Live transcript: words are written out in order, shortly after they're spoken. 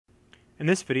In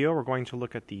this video, we're going to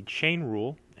look at the chain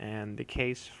rule and the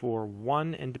case for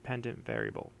one independent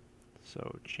variable.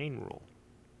 So, chain rule.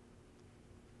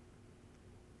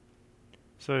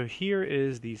 So here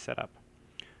is the setup.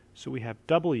 So we have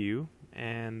w,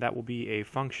 and that will be a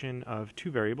function of two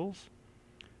variables,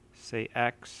 say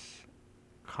x,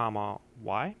 comma,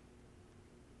 y.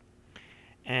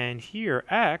 And here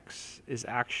x is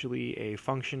actually a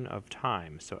function of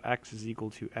time. So x is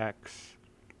equal to x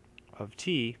of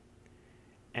t,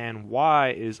 and y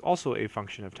is also a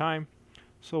function of time.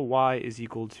 So y is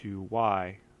equal to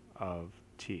y of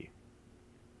t.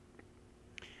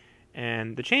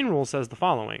 And the chain rule says the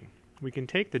following. We can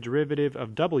take the derivative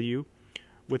of w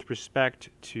with respect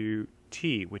to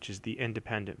t, which is the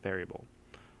independent variable.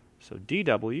 So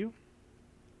dw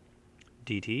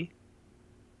dt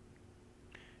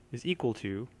is equal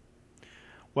to,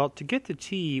 well, to get to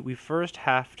t, we first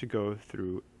have to go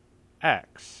through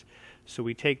x. So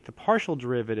we take the partial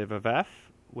derivative of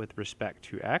f with respect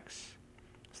to x.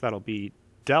 So that'll be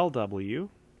del w,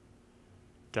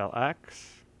 del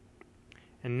x.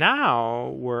 And now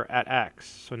we're at x.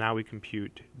 So now we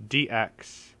compute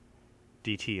dx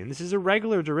dt. And this is a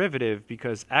regular derivative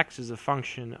because x is a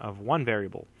function of one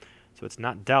variable. So it's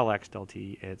not del x del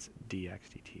t, it's dx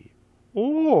dt.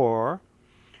 Or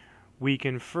we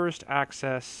can first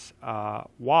access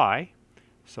y,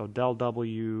 so del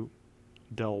w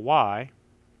del y.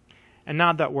 And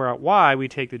now that we're at y, we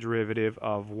take the derivative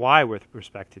of y with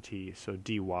respect to t, so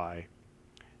dy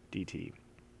dt.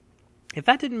 If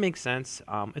that didn't make sense,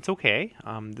 it's okay.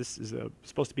 This is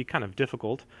supposed to be kind of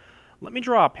difficult. Let me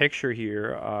draw a picture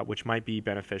here which might be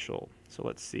beneficial. So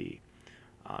let's see.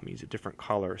 Use a different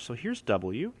color. So here's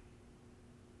w.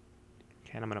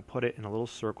 Okay, and I'm going to put it in a little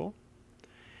circle.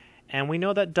 And we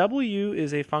know that w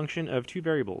is a function of two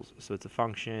variables. So it's a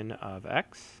function of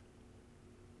x,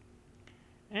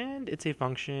 and it's a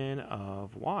function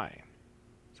of y.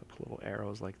 So put little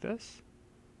arrows like this.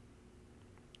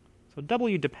 So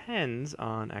w depends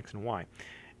on x and y.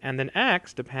 And then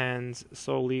x depends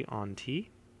solely on t.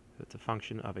 So it's a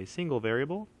function of a single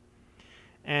variable.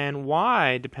 And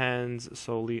y depends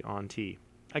solely on t.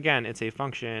 Again, it's a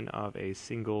function of a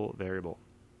single variable.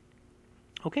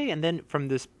 Okay, and then from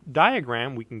this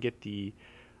diagram, we can get the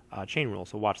chain rule.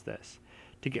 So watch this.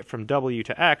 To get from w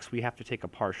to x, we have to take a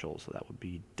partial. So that would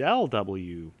be del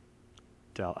w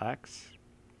del x.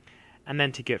 And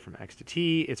then to get from x to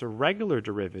t, it's a regular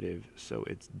derivative, so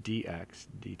it's dx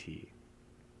dt.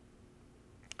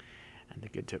 And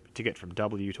to get from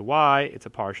w to y, it's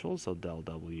a partial, so del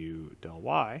w del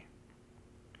y.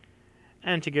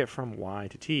 And to get from y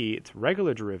to t, it's a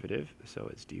regular derivative, so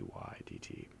it's dy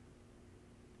dt.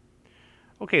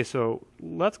 Okay, so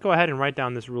let's go ahead and write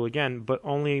down this rule again, but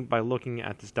only by looking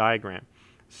at this diagram.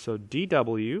 So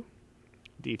dw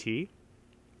dt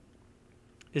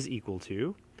is equal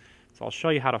to, so I'll show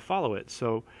you how to follow it.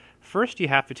 So first you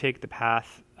have to take the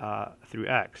path through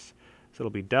x. So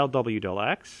it'll be del w del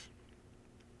x,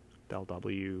 del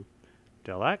w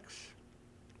del x,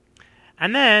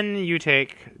 and then you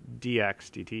take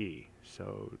dx dt,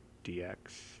 so dx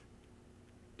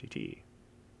dt.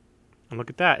 And look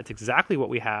at that, it's exactly what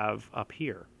we have up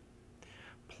here.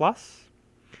 Plus,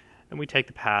 and we take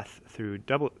the path through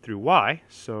y,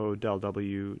 so del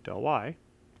w del y.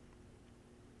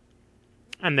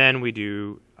 And then we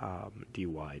do dy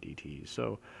dt.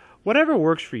 So whatever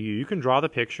works for you. You can draw the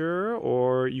picture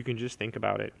or you can just think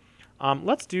about it.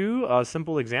 Let's do a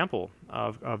simple example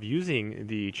of using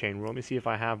the chain rule. Let me see if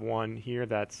I have one here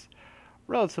that's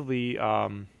relatively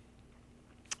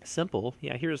simple.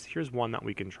 Yeah, here's one that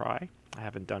we can try. I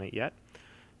haven't done it yet.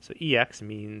 So ex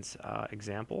means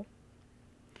example.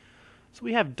 So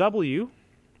we have w,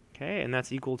 okay, and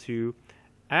that's equal to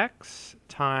x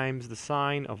times the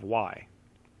sine of y.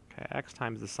 Okay, x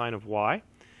times the sine of y.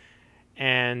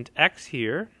 And x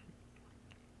here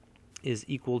is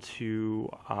equal to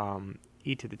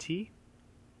e to the t.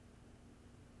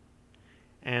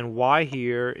 And y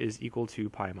here is equal to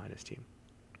pi minus t.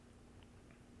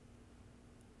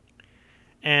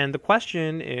 And the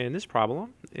question in this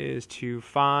problem is to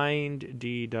find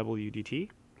dw dt.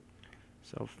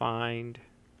 So find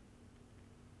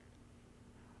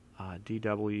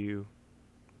dw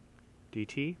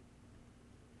dt.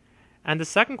 And the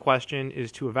second question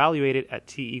is to evaluate it at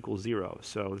t equals 0.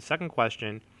 So the second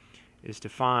question is to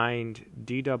find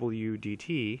dw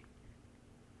dt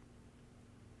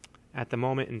at the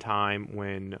moment in time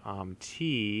when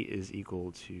t is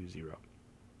equal to 0.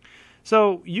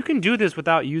 So you can do this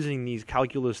without using these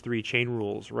calculus 3 chain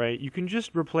rules, right? You can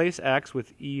just replace x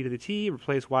with e to the t,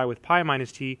 replace y with pi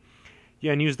minus t,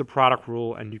 and use the product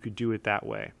rule, and you could do it that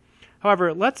way.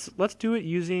 However, let's do it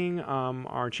using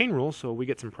our chain rule so we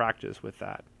get some practice with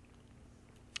that.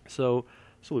 So,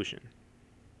 solution.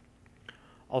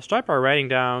 I'll start by writing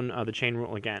down the chain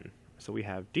rule again. So we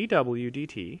have dw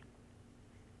dt,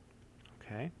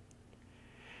 okay,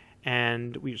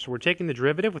 and so we're taking the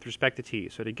derivative with respect to t.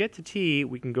 So to get to t,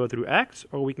 we can go through x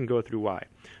or we can go through y.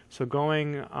 So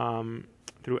going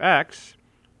through x,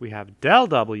 we have del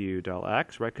w del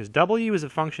x, right? Because w is a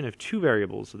function of two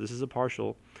variables, so this is a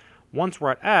partial. Once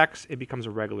we're at x, it becomes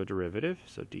a regular derivative,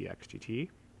 so dx dt.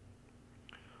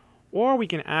 Or we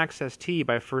can access t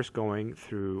by first going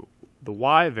through the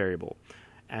y variable.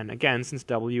 And again, since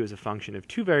w is a function of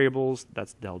two variables,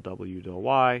 that's del w del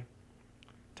y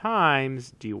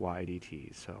times dy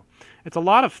dt. So it's a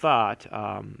lot of thought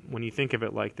when you think of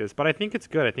it like this, but I think it's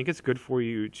good. I think it's good for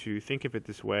you to think of it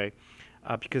this way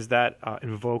because that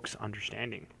invokes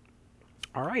understanding.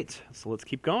 All right, so let's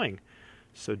keep going.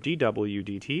 So dw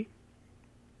dt,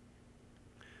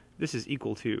 this is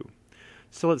equal to,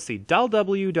 so let's see, del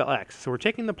w del x. So we're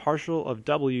taking the partial of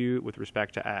w with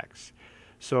respect to x.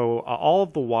 So all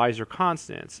of the y's are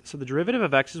constants. So the derivative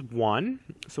of x is 1,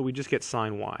 so we just get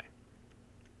sine y.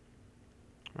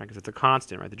 Right, because it's a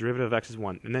constant, right? The derivative of x is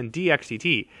 1. And then dx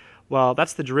dt, well,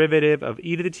 that's the derivative of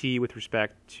e to the t with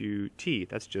respect to t.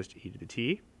 That's just e to the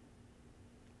t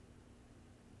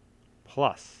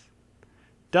plus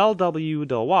del w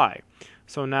del y.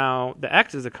 So now the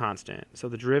x is a constant. So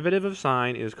the derivative of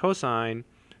sine is cosine.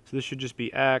 So this should just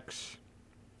be x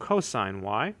cosine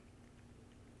y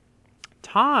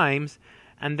times,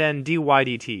 and then dy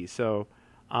dt. So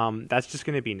that's just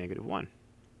going to be -1.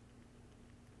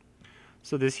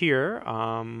 So this here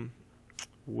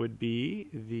would be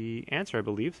the answer, I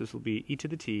believe. So this will be e to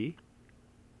the t,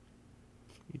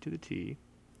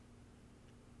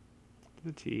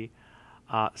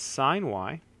 sine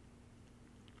y,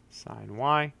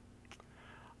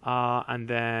 and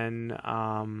then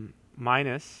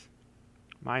minus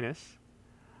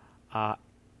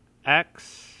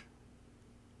x.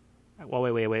 Well,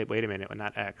 wait a minute,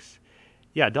 not x.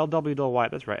 Yeah, del w del y,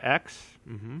 that's right, x,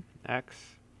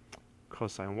 x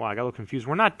cosine y. I got a little confused.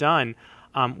 We're not done.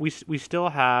 We still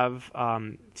have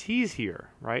t's here,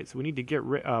 right? So we need to get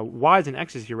rid, y's and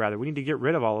x's here, rather. We need to get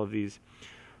rid of all of these.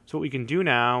 So what we can do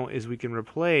now is we can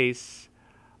replace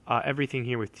everything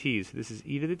here with t's. So this is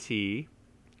e to the t,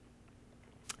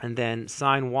 and then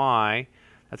sine y,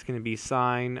 that's going to be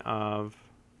sine of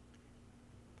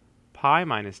pi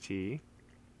minus t,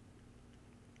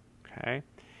 okay,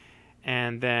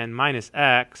 and then minus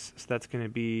x, so that's going to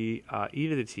be e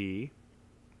to the t,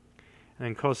 and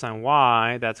then cosine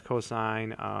y, that's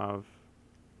cosine of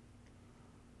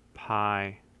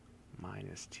pi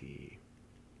minus t,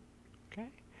 okay,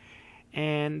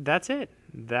 and that's it.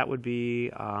 That would be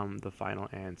the final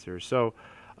answer. So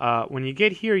when you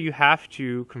get here, you have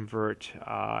to convert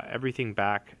everything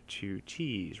back to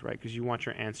t's, right, because you want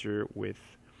your answer with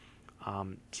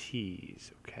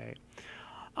t's, okay.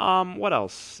 What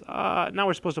else? Now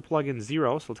we're supposed to plug in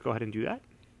 0, so let's go ahead and do that.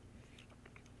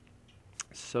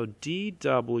 So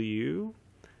dw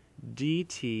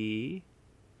dt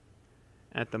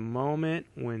at the moment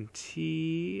when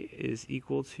t is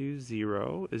equal to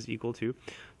 0 is equal to,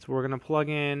 so we're going to plug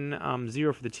in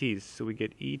 0 for the t's. So we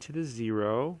get e to the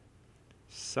 0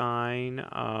 sine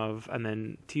of, and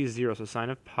then t is 0, so sine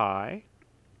of pi,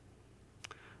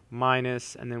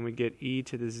 minus, and then we get e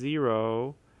to the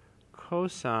 0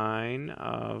 cosine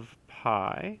of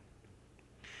pi.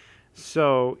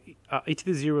 So e to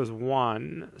the 0 is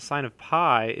 1, sine of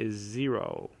pi is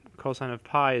 0, cosine of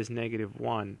pi is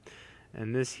 -1,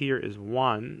 and this here is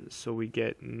 1, so we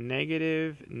get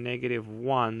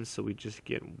 -1, so we just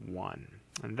get 1.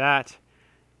 And that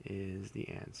is the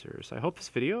answer. So I hope this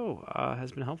video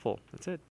has been helpful. That's it.